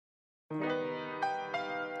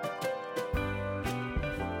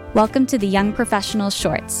Welcome to the Young Professionals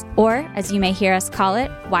Shorts, or as you may hear us call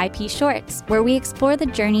it, YP Shorts, where we explore the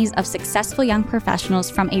journeys of successful young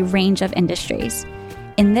professionals from a range of industries.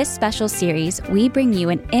 In this special series, we bring you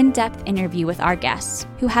an in-depth interview with our guests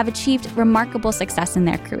who have achieved remarkable success in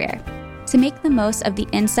their career. To make the most of the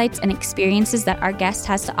insights and experiences that our guest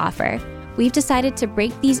has to offer, we've decided to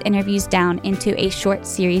break these interviews down into a short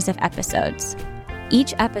series of episodes.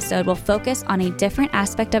 Each episode will focus on a different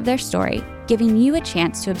aspect of their story, giving you a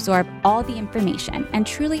chance to absorb all the information and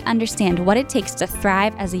truly understand what it takes to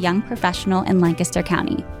thrive as a young professional in Lancaster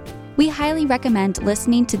County. We highly recommend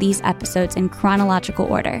listening to these episodes in chronological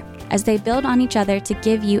order, as they build on each other to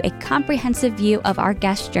give you a comprehensive view of our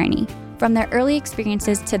guest's journey. From their early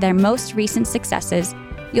experiences to their most recent successes,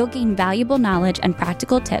 you'll gain valuable knowledge and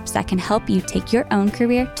practical tips that can help you take your own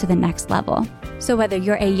career to the next level. So whether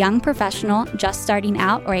you're a young professional just starting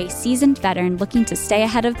out or a seasoned veteran looking to stay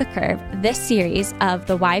ahead of the curve, this series of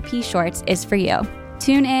the YP Shorts is for you.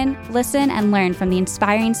 Tune in, listen, and learn from the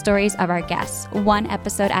inspiring stories of our guests, one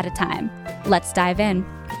episode at a time. Let's dive in.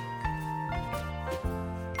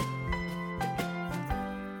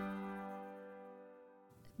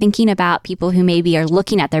 Thinking about people who maybe are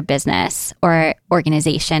looking at their business or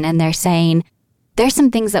organization and they're saying, there's some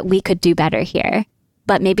things that we could do better here,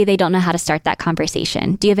 but maybe they don't know how to start that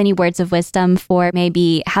conversation. Do you have any words of wisdom for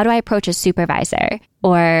maybe how do I approach a supervisor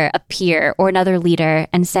or a peer or another leader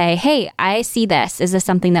and say, hey, I see this. Is this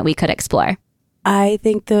something that we could explore? I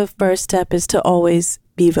think the first step is to always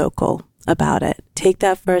be vocal about it. Take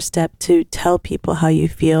that first step to tell people how you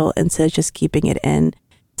feel instead of just keeping it in.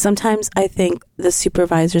 Sometimes I think the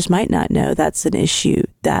supervisors might not know that's an issue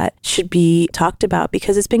that should be talked about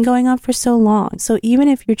because it's been going on for so long. So even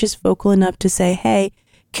if you're just vocal enough to say, hey,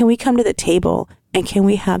 can we come to the table and can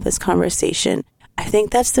we have this conversation? I think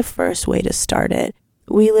that's the first way to start it.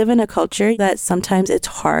 We live in a culture that sometimes it's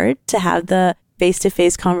hard to have the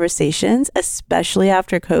face-to-face conversations, especially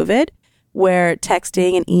after COVID, where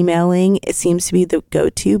texting and emailing, it seems to be the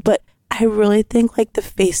go-to. But I really think like the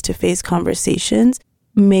face-to-face conversations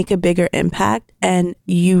make a bigger impact and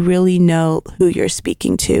you really know who you're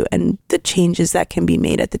speaking to and the changes that can be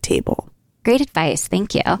made at the table. Great advice.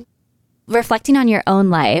 Thank you. Reflecting on your own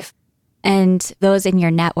life and those in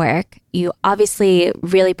your network, you obviously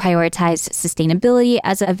really prioritize sustainability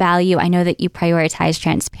as a value. I know that you prioritize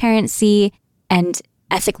transparency and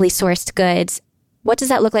ethically sourced goods. What does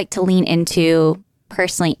that look like to lean into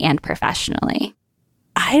personally and professionally?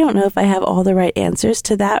 I don't know if I have all the right answers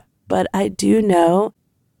to that, but I do know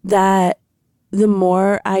that the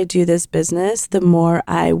more I do this business, the more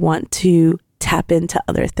I want to tap into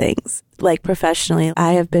other things. Like professionally,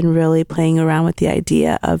 I have been really playing around with the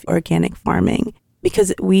idea of organic farming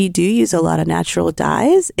because we do use a lot of natural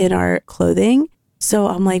dyes in our clothing. So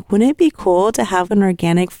I'm like, wouldn't it be cool to have an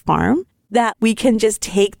organic farm that we can just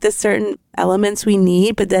take the certain elements we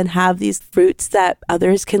need, but then have these fruits that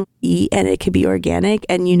others can eat and it could be organic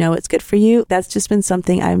and you know it's good for you? That's just been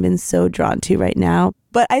something I've been so drawn to right now.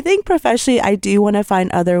 But I think professionally, I do want to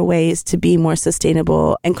find other ways to be more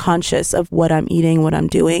sustainable and conscious of what I'm eating, what I'm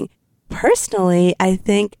doing. Personally, I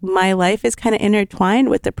think my life is kind of intertwined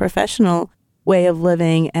with the professional way of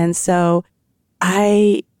living. And so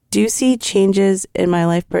I do see changes in my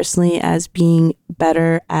life personally as being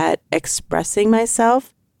better at expressing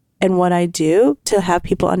myself and what I do to have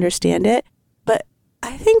people understand it. But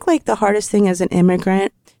I think like the hardest thing as an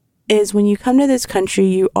immigrant is when you come to this country,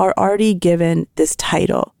 you are already given this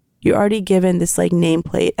title. You're already given this like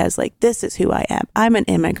nameplate as like, this is who I am. I'm an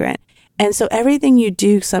immigrant. And so everything you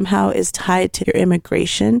do somehow is tied to your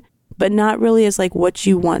immigration, but not really as like what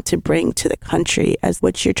you want to bring to the country as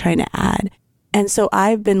what you're trying to add. And so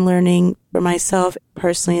I've been learning for myself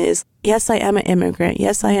personally is, yes, I am an immigrant.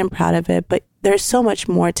 Yes, I am proud of it, but there's so much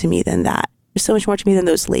more to me than that. There's so much more to me than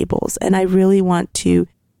those labels. And I really want to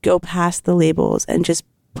go past the labels and just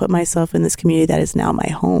put myself in this community that is now my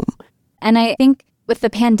home. And I think with the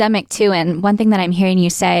pandemic too, and one thing that I'm hearing you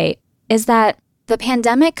say is that the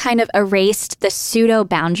pandemic kind of erased the pseudo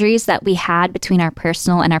boundaries that we had between our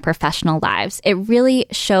personal and our professional lives. It really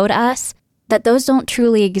showed us that those don't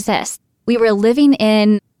truly exist. We were living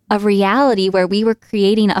in a reality where we were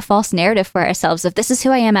creating a false narrative for ourselves of this is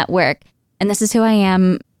who I am at work and this is who I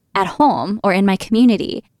am at home or in my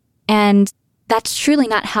community. And that's truly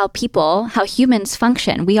not how humans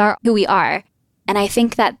function. We are who we are. And I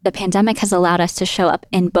think that the pandemic has allowed us to show up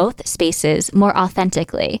in both spaces more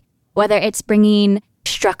authentically, whether it's bringing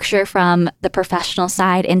structure from the professional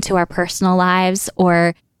side into our personal lives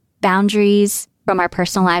or boundaries from our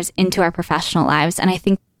personal lives into our professional lives. And I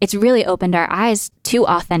think it's really opened our eyes to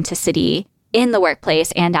authenticity in the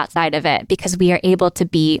workplace and outside of it because we are able to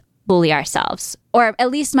be fully ourselves. Or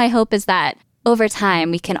at least my hope is that over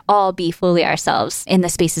time, we can all be fully ourselves in the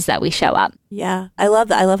spaces that we show up. Yeah, I love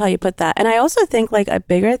that. I love how you put that. And I also think like a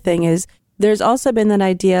bigger thing is there's also been that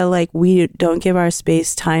idea like we don't give our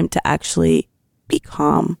space time to actually be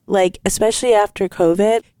calm. Like, especially after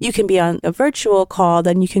COVID, you can be on a virtual call,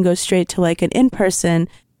 then you can go straight to like an in-person,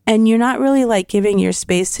 and you're not really like giving your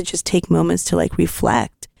space to just take moments to like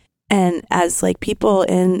reflect. And as like people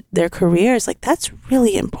in their careers, like that's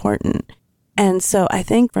really important. And so I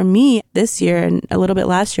think for me this year and a little bit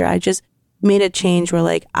last year, I just made a change where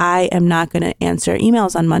like I am not going to answer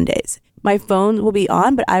emails on Mondays. My phone will be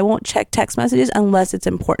on, but I won't check text messages unless it's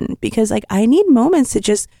important, because like I need moments to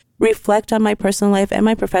just reflect on my personal life and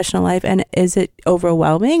my professional life. And is it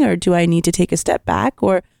overwhelming, or do I need to take a step back,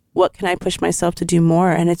 or what can I push myself to do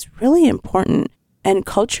more? And it's really important. And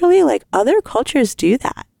culturally, like other cultures do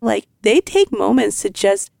that. Like they take moments to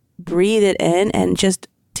just breathe it in and just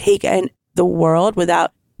take in the world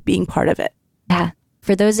without being part of it. Yeah.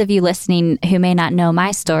 For those of you listening who may not know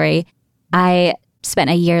my story, I spent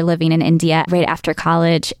a year living in India right after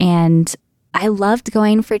college, and I loved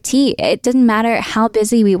going for tea. It didn't matter how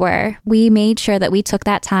busy we were. We made sure that we took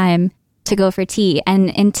that time to go for tea. And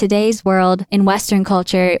in today's world, in Western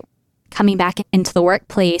culture, coming back into the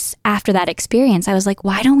workplace after that experience, I was like,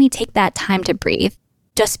 why don't we take that time to breathe?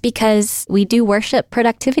 Just because we do worship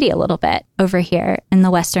productivity a little bit over here in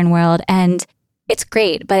the Western world. And it's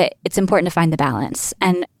great, but it's important to find the balance.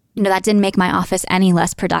 And, you know, that didn't make my office any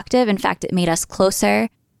less productive. In fact, it made us closer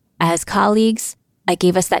as colleagues. It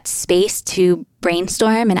gave us that space to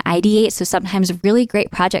brainstorm and ideate. So sometimes really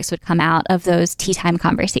great projects would come out of those tea time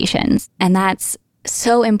conversations. And that's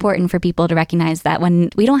so important for people to recognize that when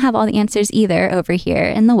we don't have all the answers either over here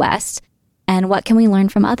in the West, and what can we learn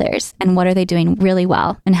from others, and what are they doing really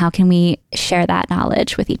well, and how can we share that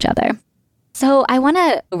knowledge with each other? So I want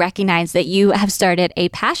to recognize that you have started a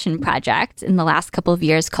passion project in the last couple of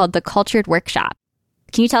years called the Cultured Workshop.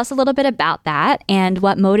 Can you tell us a little bit about that and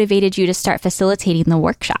what motivated you to start facilitating the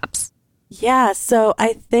workshops? Yeah, so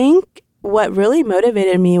I think what really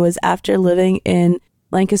motivated me was after living in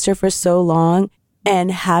Lancaster for so long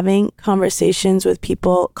and having conversations with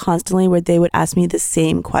people constantly where they would ask me the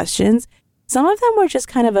same questions. Some of them were just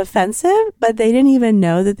kind of offensive, but they didn't even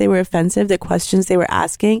know that they were offensive, the questions they were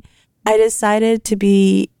asking. I decided to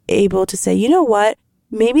be able to say, you know what?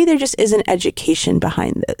 Maybe there just isn't education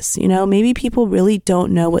behind this. You know, maybe people really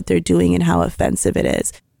don't know what they're doing and how offensive it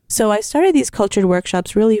is. So I started these cultured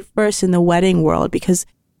workshops really first in the wedding world, because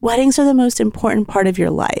weddings are the most important part of your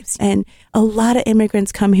lives. And a lot of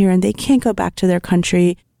immigrants come here and they can't go back to their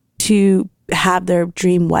country to have their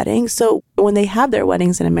dream wedding. So when they have their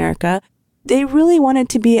weddings in America, they really want it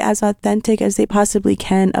to be as authentic as they possibly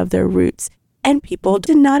can of their roots. And people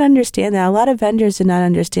did not understand that. A lot of vendors did not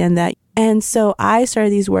understand that. And so I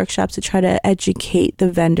started these workshops to try to educate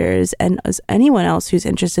the vendors and as anyone else who's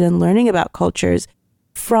interested in learning about cultures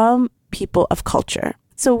from people of culture.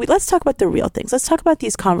 So let's talk about the real things. Let's talk about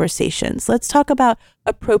these conversations. Let's talk about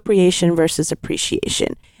appropriation versus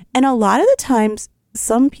appreciation. And a lot of the times,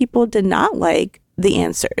 some people did not like the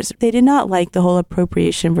answers. They did not like the whole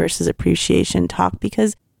appropriation versus appreciation talk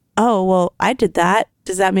because, oh, well, I did that.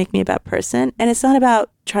 Does that make me a bad person? And it's not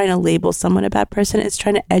about trying to label someone a bad person. It's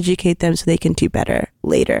trying to educate them so they can do better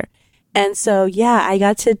later. And so, yeah, I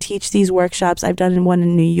got to teach these workshops. I've done one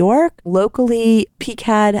in New York. Locally,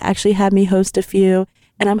 PCAD actually had me host a few.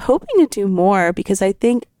 And I'm hoping to do more because I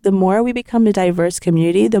think the more we become a diverse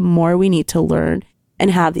community, the more we need to learn and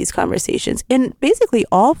have these conversations in basically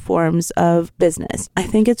all forms of business. I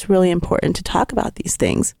think it's really important to talk about these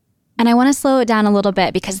things. And I want to slow it down a little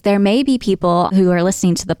bit because there may be people who are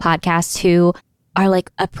listening to the podcast who are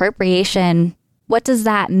like, appropriation, what does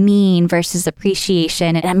that mean versus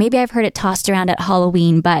appreciation? And maybe I've heard it tossed around at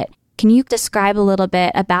Halloween, but can you describe a little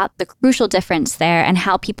bit about the crucial difference there and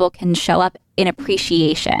how people can show up in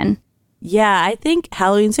appreciation? Yeah, I think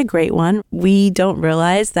Halloween's a great one. We don't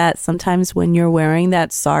realize that sometimes when you're wearing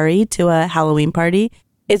that sari to a Halloween party,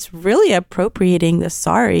 it's really appropriating the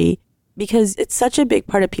sari because it's such a big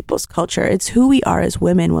part of people's culture. It's who we are as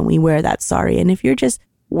women when we wear that sari. And if you're just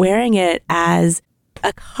wearing it as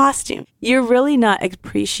a costume, you're really not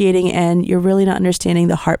appreciating and you're really not understanding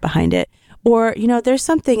the heart behind it. Or, you know, there's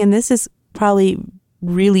something, and this is probably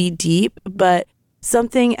really deep, but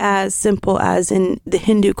something as simple as in the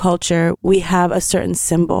Hindu culture, we have a certain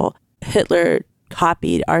symbol. Hitler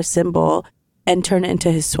copied our symbol and turned it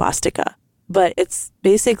into his swastika. But it's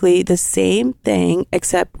basically the same thing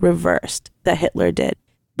except reversed that Hitler did.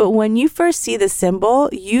 But when you first see the symbol,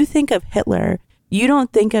 you think of Hitler, you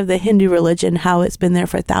don't think of the Hindu religion, how it's been there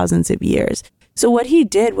for thousands of years. So what he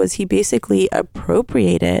did was he basically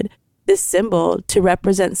appropriated this symbol to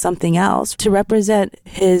represent something else, to represent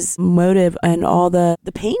his motive and all the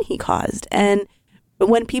pain he caused. And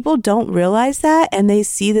when people don't realize that and they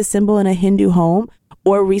see the symbol in a Hindu home,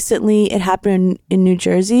 or recently it happened in New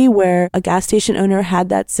Jersey where a gas station owner had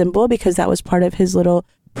that symbol because that was part of his little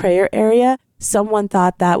prayer area. Someone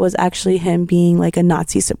thought that was actually him being like a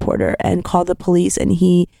Nazi supporter and called the police, and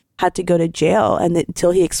he had to go to jail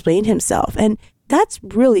until he explained himself. And that's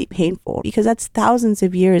really painful because that's thousands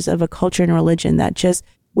of years of a culture and religion that just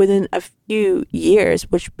within a few years,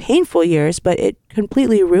 which painful years, but it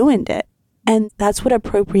completely ruined it. And that's what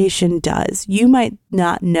appropriation does. You might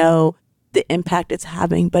not know the impact it's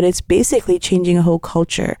having, but it's basically changing a whole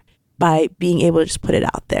culture by being able to just put it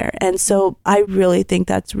out there. And so I really think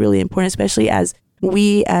that's really important, especially as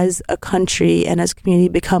we as a country and as a community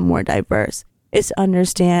become more diverse, is to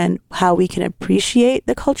understand how we can appreciate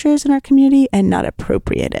the cultures in our community and not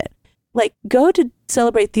appropriate it. Like, go to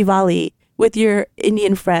celebrate Diwali with your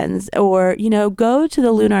Indian friends, or, go to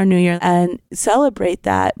the Lunar New Year and celebrate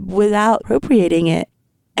that without appropriating it.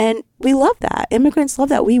 And we love that. Immigrants love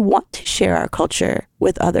that. We want to share our culture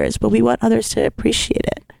with others, but we want others to appreciate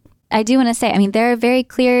it. I do want to say, there are very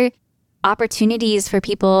clear opportunities for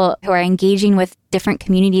people who are engaging with different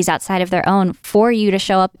communities outside of their own for you to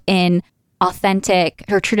show up in authentic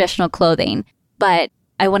or traditional clothing. But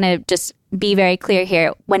I want to just be very clear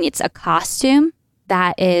here. When it's a costume,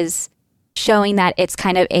 that is showing that it's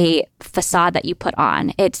kind of a facade that you put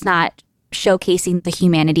on. It's not showcasing the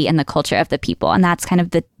humanity and the culture of the people. And that's kind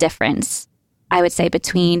of the difference, I would say,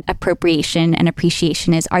 between appropriation and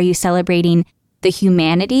appreciation is, are you celebrating the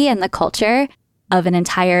humanity and the culture of an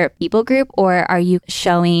entire people group, or are you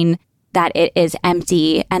showing that it is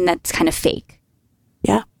empty and that's kind of fake?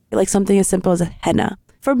 Yeah, like something as simple as a henna.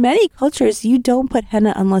 For many cultures, you don't put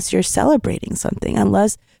henna unless you're celebrating something,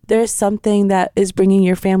 unless there's something that is bringing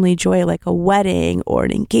your family joy, like a wedding or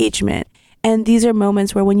an engagement. And these are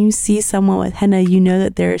moments where when you see someone with henna, you know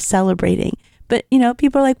that they're celebrating. But,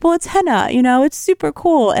 people are like, well, it's henna, it's super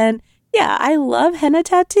cool. And yeah, I love henna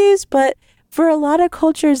tattoos, but for a lot of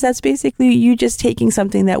cultures, that's basically you just taking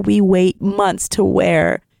something that we wait months to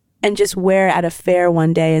wear and just wear at a fair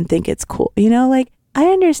one day and think it's cool. I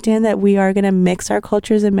understand that we are going to mix our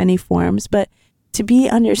cultures in many forms, but to be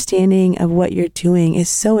understanding of what you're doing is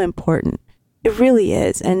so important. It really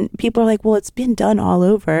is. And people are like, well, it's been done all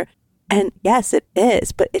over. And yes, it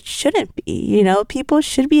is, but it shouldn't be. People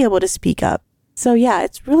should be able to speak up. So yeah,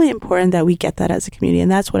 it's really important that we get that as a community.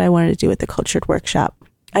 And that's what I wanted to do with the Cultured Workshop.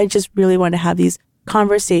 I just really want to have these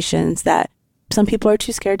conversations that some people are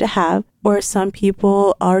too scared to have, or some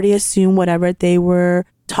people already assume whatever they were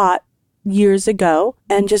taught years ago,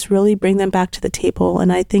 and just really bring them back to the table.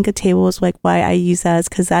 And I think a table is like why I use that, is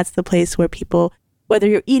because that's the place where people, whether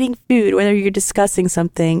you're eating food, whether you're discussing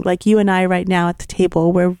something, like you and I right now at the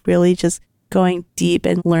table, we're really just going deep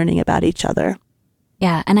and learning about each other.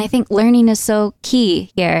 Yeah. And I think learning is so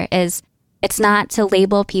key here. Is it's not to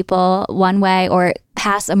label people one way or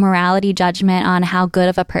pass a morality judgment on how good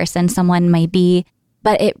of a person someone might be,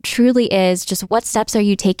 but it truly is just what steps are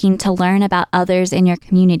you taking to learn about others in your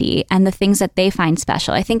community and the things that they find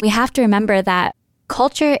special. I think we have to remember that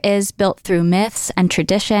culture is built through myths and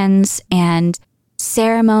traditions and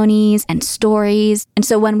ceremonies and stories. And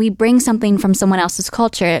so when we bring something from someone else's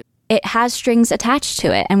culture, it has strings attached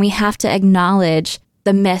to it. And we have to acknowledge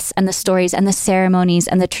the myths and the stories and the ceremonies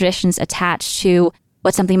and the traditions attached to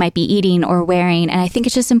what something might be eating or wearing. And I think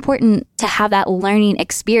it's just important to have that learning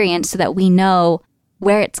experience so that we know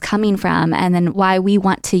where it's coming from and then why we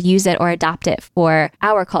want to use it or adopt it for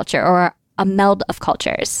our culture or a meld of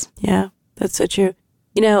cultures. Yeah, that's so true.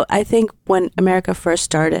 I think when America first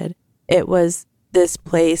started, it was this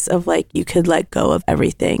place of like, you could let go of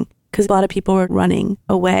everything because a lot of people were running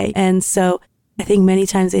away. And so I think many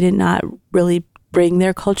times they did not really bring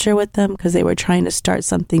their culture with them because they were trying to start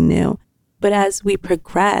something new. But as we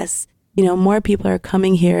progress, more people are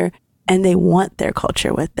coming here and they want their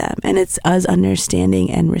culture with them. And it's us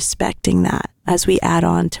understanding and respecting that as we add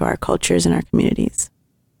on to our cultures and our communities.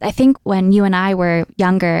 I think when you and I were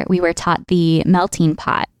younger, we were taught the melting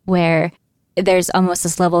pot, where there's almost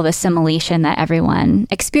this level of assimilation that everyone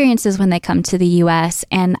experiences when they come to the US.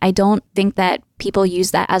 And I don't think that people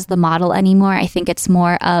use that as the model anymore. I think it's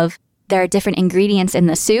more of there are different ingredients in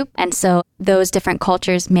the soup. And so those different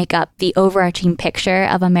cultures make up the overarching picture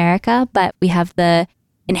of America. But we have the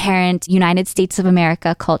inherent United States of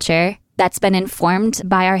America culture that's been informed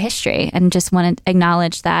by our history. And just want to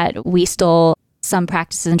acknowledge that we stole some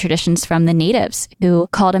practices and traditions from the natives who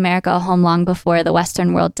called America a home long before the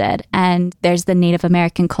Western world did. And there's the Native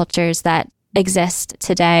American cultures that exist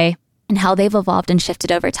today and how they've evolved and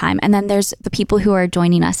shifted over time. And then there's the people who are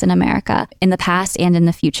joining us in America in the past and in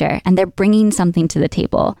the future. And they're bringing something to the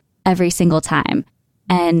table every single time.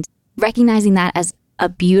 And recognizing that as a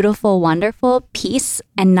beautiful, wonderful piece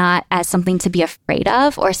and not as something to be afraid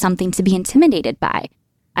of or something to be intimidated by.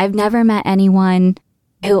 I've never met anyone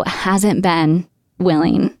who hasn't been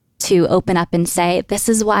willing to open up and say, this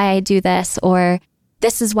is why I do this, or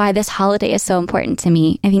this is why this holiday is so important to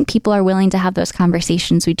me. I think people are willing to have those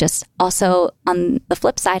conversations. We just also, on the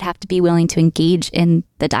flip side, have to be willing to engage in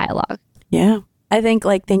the dialogue. Yeah. I think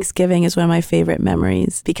like Thanksgiving is one of my favorite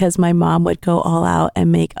memories because my mom would go all out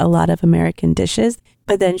and make a lot of American dishes,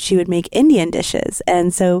 but then she would make Indian dishes.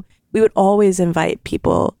 And so we would always invite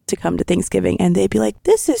people to come to Thanksgiving and they'd be like,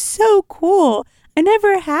 this is so cool. I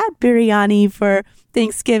never had biryani for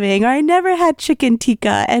Thanksgiving, or I never had chicken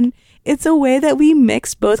tikka. And it's a way that we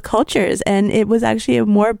mix both cultures. And it was actually a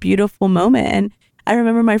more beautiful moment. And I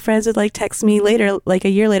remember my friends would like text me later, like a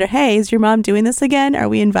year later, hey, is your mom doing this again? Are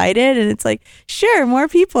we invited? And it's like, sure, more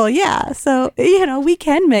people. Yeah. So, we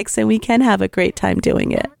can mix and we can have a great time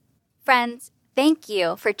doing it. Friends, thank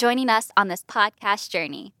you for joining us on this podcast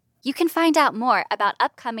journey. You can find out more about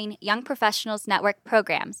upcoming Young Professionals Network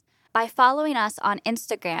programs by following us on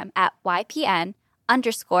Instagram at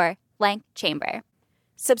YPN_blank_chamber.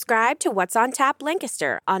 Subscribe to What's on Tap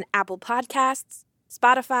Lancaster on Apple Podcasts,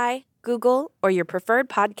 Spotify, Google, or your preferred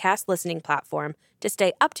podcast listening platform to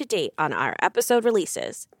stay up to date on our episode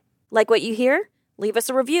releases. Like what you hear? Leave us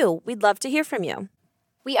a review. We'd love to hear from you.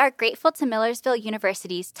 We are grateful to Millersville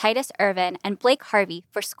University's Titus Irvin and Blake Harvey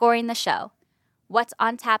for scoring the show. What's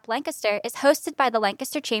on Tap Lancaster is hosted by the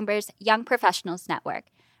Lancaster Chamber's Young Professionals Network.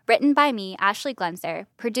 Written by me, Ashley Glenser,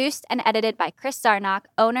 produced and edited by Chris Zarnock,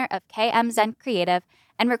 owner of KMZen Creative,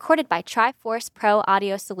 and recorded by Triforce Pro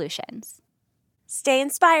Audio Solutions. Stay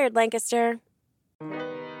inspired, Lancaster.